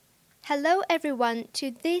Hello everyone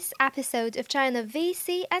to this episode of China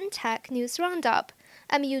VC and Tech News Roundup.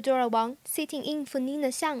 I'm Eudora Wang, sitting in for Nina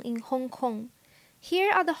Xiang in Hong Kong.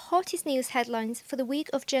 Here are the hottest news headlines for the week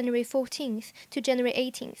of January 14th to January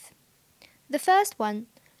 18th. The first one,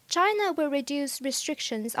 China will reduce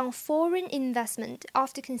restrictions on foreign investment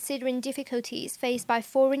after considering difficulties faced by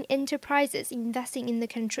foreign enterprises investing in the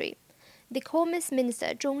country. The Commerce Minister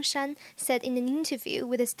Zhong Shan said in an interview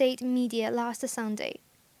with the state media last Sunday.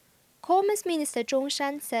 Commerce Minister Zhong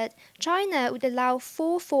Shan said China would allow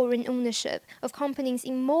full foreign ownership of companies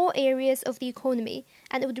in more areas of the economy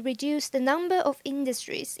and would reduce the number of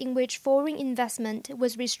industries in which foreign investment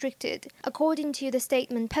was restricted, according to the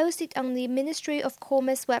statement posted on the Ministry of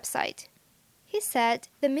Commerce website. He said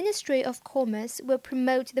the Ministry of Commerce will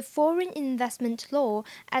promote the foreign investment law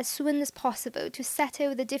as soon as possible to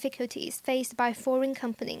settle the difficulties faced by foreign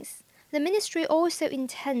companies. The ministry also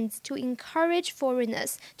intends to encourage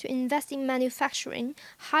foreigners to invest in manufacturing,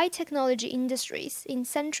 high-technology industries in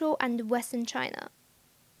central and western China.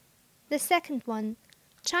 The second one,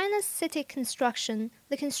 China's CITIC Construction,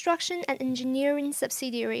 the construction and engineering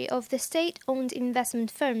subsidiary of the state-owned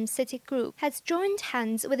investment firm CITIC Group, has joined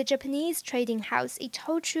hands with the Japanese trading house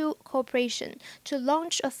Itochu Corporation to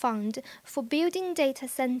launch a fund for building data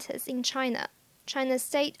centers in China. China's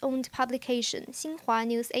state-owned publication, Xinhua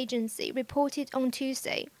News Agency, reported on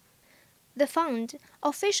Tuesday. The fund,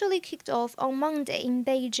 officially kicked off on Monday in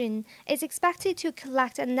Beijing, is expected to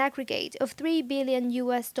collect an aggregate of $3 billion,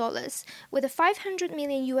 with $500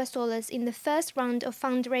 million in the first round of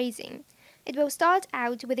fundraising. It will start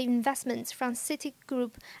out with investments from CITIC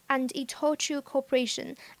Group and Itochu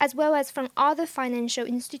Corporation, as well as from other financial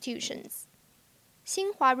institutions.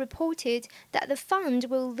 Xinhua reported that the fund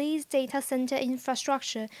will lease data center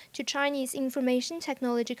infrastructure to Chinese information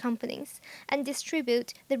technology companies and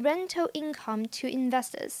distribute the rental income to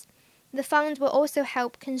investors. The fund will also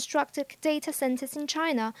help construct data centers in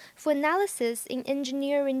China for analysis in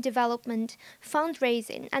engineering development,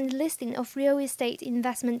 fundraising, and listing of real estate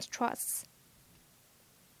investment trusts.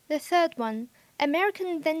 The third one,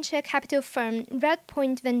 American venture capital firm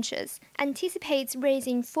Redpoint Ventures anticipates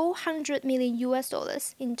raising $400 million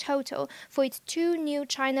in total for its two new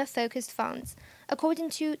China-focused funds, according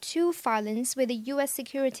to two filings with the U.S.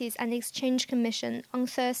 Securities and Exchange Commission on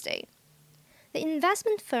Thursday. The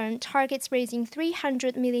investment firm targets raising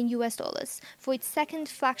 $300 million for its second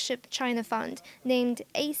flagship China fund, named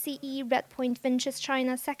ACE Redpoint Ventures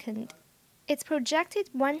China Second. Its projected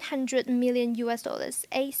 $100 million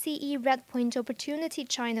ACE Redpoint Opportunity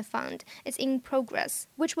China Fund is in progress,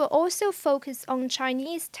 which will also focus on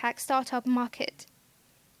Chinese tech startup market.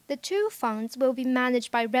 The two funds will be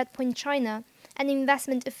managed by Redpoint China, an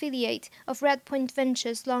investment affiliate of Redpoint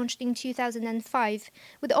Ventures launched in 2005,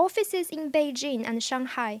 with offices in Beijing and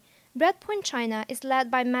Shanghai. Redpoint China is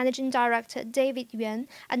led by Managing Director David Yuan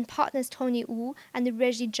and partners Tony Wu and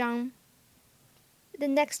Reggie Zhang. The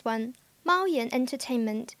next one, Maoyan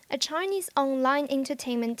Entertainment, a Chinese online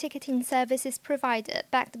entertainment ticketing services provider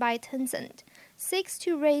backed by Tencent, seeks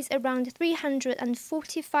to raise around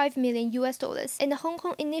 $345 million in the Hong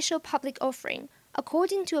Kong initial public offering,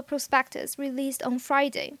 according to a prospectus released on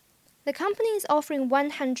Friday. The company is offering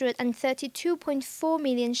 132.4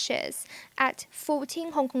 million shares at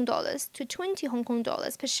 14 Hong Kong dollars to 20 Hong Kong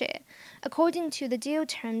dollars per share, according to the deal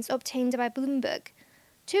terms obtained by Bloomberg.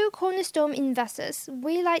 Two cornerstone investors,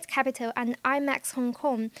 Waylight Capital and IMAX Hong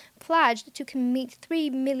Kong, pledged to commit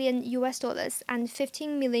 $3 million and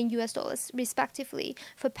 $15 million respectively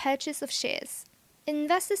for purchase of shares.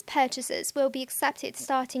 Investors' purchases will be accepted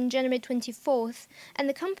starting January 24th, and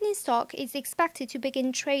the company's stock is expected to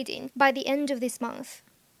begin trading by the end of this month.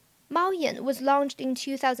 Maoyan was launched in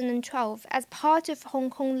 2012 as part of Hong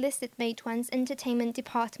Kong-listed Meituan's entertainment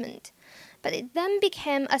department, but it then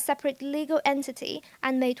became a separate legal entity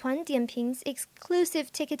and Meituan Dianping's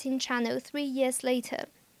exclusive ticketing channel 3 years later.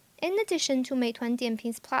 In addition to Meituan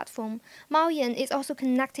Dianping's platform, Maoyan is also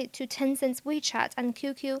connected to Tencent's WeChat and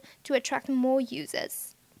QQ to attract more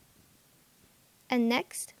users. And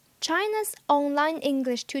next, China's online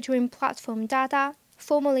English tutoring platform Dada,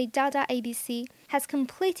 formerly Dada ABC, has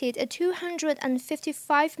completed a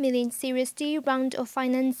 $255 million Series D round of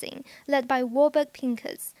financing led by Warburg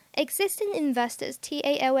Pincus, existing investors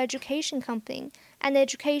TAL Education Company, an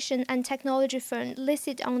education and technology firm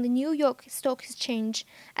listed on the New York Stock Exchange,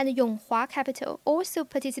 and Yonghua Capital also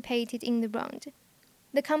participated in the round.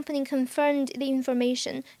 The company confirmed the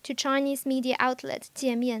information to Chinese media outlet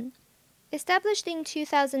Jiemian. Established in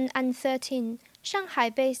 2013,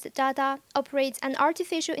 Shanghai-based Dada operates an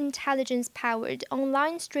artificial intelligence-powered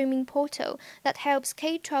online streaming portal that helps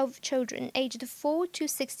K-12 children aged 4 to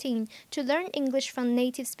 16 to learn English from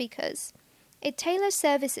native speakers. It tailors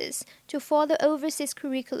services to follow overseas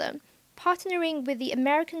curriculum, partnering with the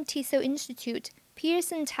American TESOL Institute,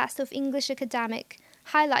 Pearson Test of English Academic,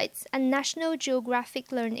 Highlights, and National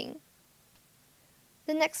Geographic Learning.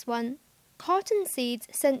 The next one. Cotton seeds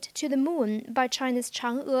sent to the moon by China's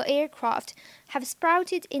Chang'e aircraft have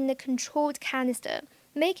sprouted in a controlled canister,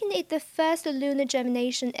 making it the first lunar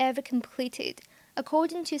germination ever completed,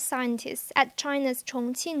 according to scientists at China's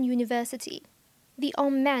Chongqing University. The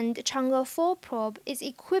unmanned Chang'e 4 probe is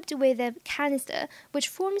equipped with a canister which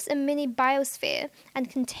forms a mini biosphere and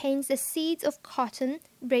contains the seeds of cotton,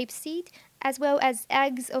 rapeseed, as well as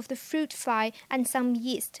eggs of the fruit fly and some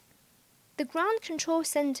yeast. The Ground Control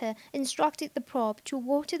Center instructed the probe to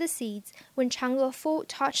water the seeds when Chang'e 4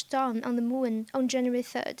 touched down on the moon on January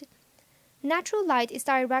 3rd. Natural light is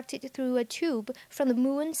directed through a tube from the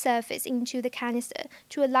moon surface into the canister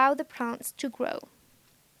to allow the plants to grow.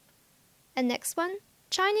 And next one.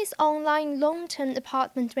 Chinese online long-term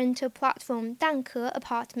apartment rental platform Danke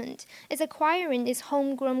Apartment is acquiring its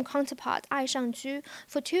homegrown counterpart Aishangju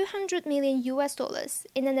for $200 million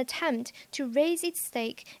in an attempt to raise its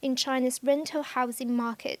stake in China's rental housing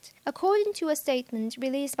market, according to a statement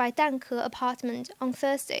released by Danke Apartment on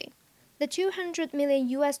Thursday. The $200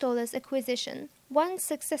 million acquisition, once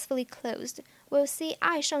successfully closed, will see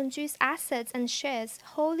Aishangju's assets and shares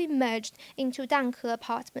wholly merged into Danke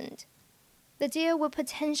Apartment. The deal will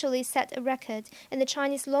potentially set a record in the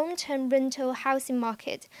Chinese long-term rental housing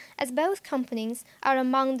market, as both companies are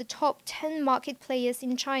among the top 10 market players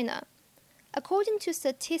in China. According to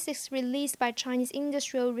statistics released by Chinese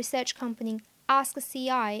industrial research company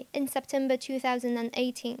AskCI in September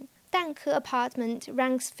 2018, Danke Apartment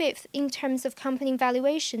ranks 5th in terms of company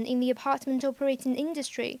valuation in the apartment operating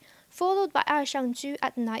industry, followed by Aishangju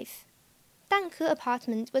at 9th. Danke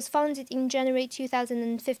Apartment was founded in January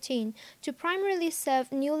 2015 to primarily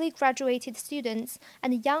serve newly graduated students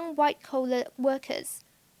and young white-collar workers.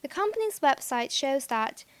 The company's website shows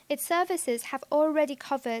that its services have already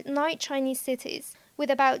covered 9 Chinese cities,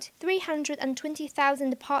 with about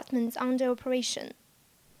 320,000 apartments under operation.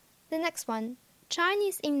 The next one.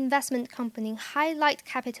 Chinese investment company Highlight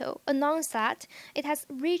Capital announced that it has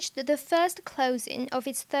reached the first closing of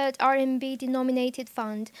its third RMB-denominated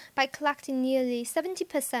fund by collecting nearly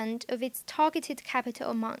 70% of its targeted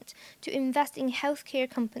capital amount to invest in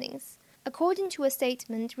healthcare companies, according to a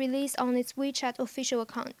statement released on its WeChat official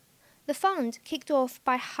account. The fund, kicked off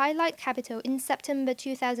by Highlight Capital in September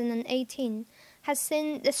 2018, has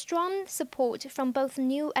seen the strong support from both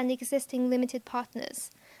new and existing limited partners,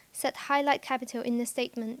 said Highlight Capital in a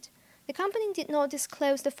statement. The company did not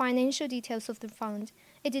disclose the financial details of the fund.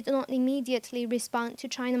 It did not immediately respond to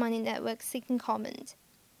China Money Network seeking comment.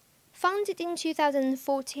 Founded in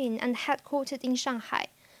 2014 and headquartered in Shanghai,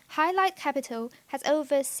 Highlight Capital has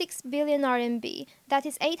over 6 billion RMB, that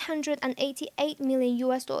is $888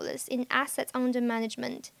 million in assets under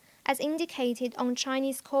management, as indicated on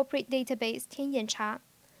Chinese corporate database Tianyancha.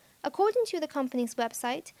 According to the company's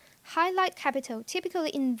website, Highlight Capital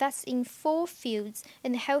typically invests in 4 fields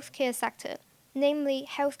in the healthcare sector, namely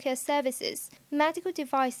healthcare services, medical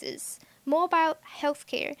devices, mobile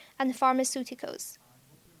healthcare, and pharmaceuticals.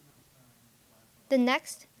 The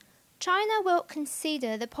next, China will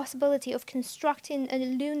consider the possibility of constructing a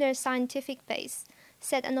lunar scientific base,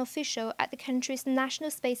 said an official at the country's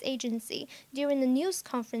National Space Agency during a news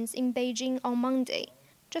conference in Beijing on Monday,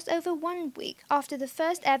 just over 1 week after the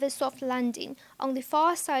first ever soft landing on the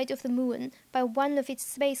far side of the moon by one of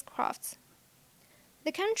its spacecrafts.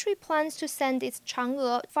 The country plans to send its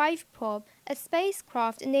Chang'e 5 probe, a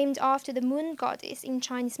spacecraft named after the moon goddess in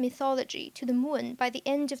Chinese mythology, to the moon by the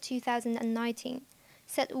end of 2019,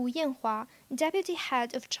 said Wu Yanhua, deputy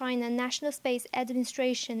head of China National Space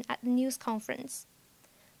Administration at the news conference.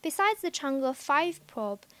 Besides the Chang'e 5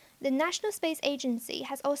 probe, the National Space Agency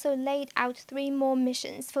has also laid out 3 more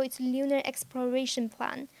missions for its lunar exploration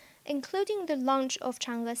plan, including the launch of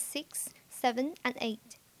Chang'e 6, 7, and 8.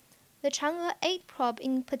 The Chang'e 8 probe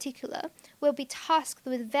in particular will be tasked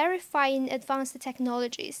with verifying advanced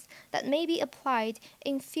technologies that may be applied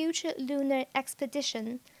in future lunar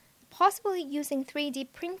expedition, possibly using 3D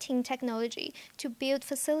printing technology to build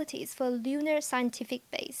facilities for a lunar scientific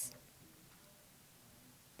base.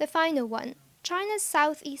 The final one. China's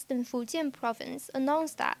southeastern Fujian province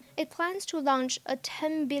announced that it plans to launch a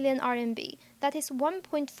 10 billion RMB, that is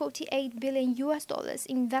 $1.48 billion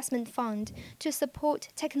investment fund to support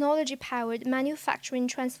technology-powered manufacturing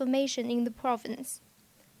transformation in the province.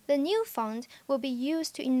 The new fund will be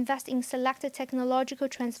used to invest in selected technological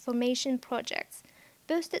transformation projects,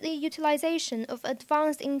 boost the utilization of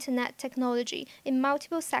advanced internet technology in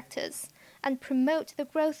multiple sectors, and promote the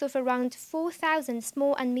growth of around 4,000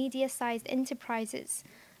 small and medium-sized enterprises,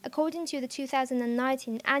 according to the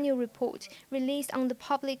 2019 annual report released on the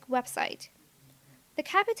public website. The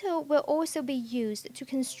capital will also be used to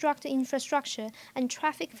construct infrastructure and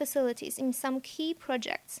traffic facilities in some key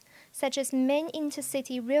projects, such as main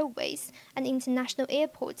intercity railways and international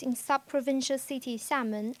airports in sub-provincial city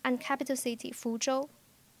Xiamen and capital city Fuzhou.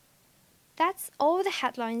 That's all the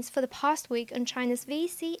headlines for the past week on China's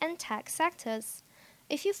VC and tech sectors.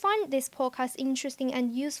 If you find this podcast interesting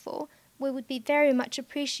and useful, we would be very much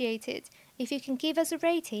appreciated if you can give us a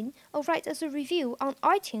rating or write us a review on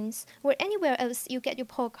iTunes or anywhere else you get your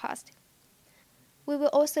podcast. We will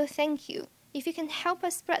also thank you if you can help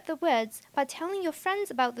us spread the words by telling your friends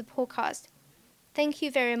about the podcast. Thank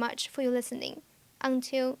you very much for your listening.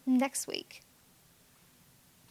 Until next week.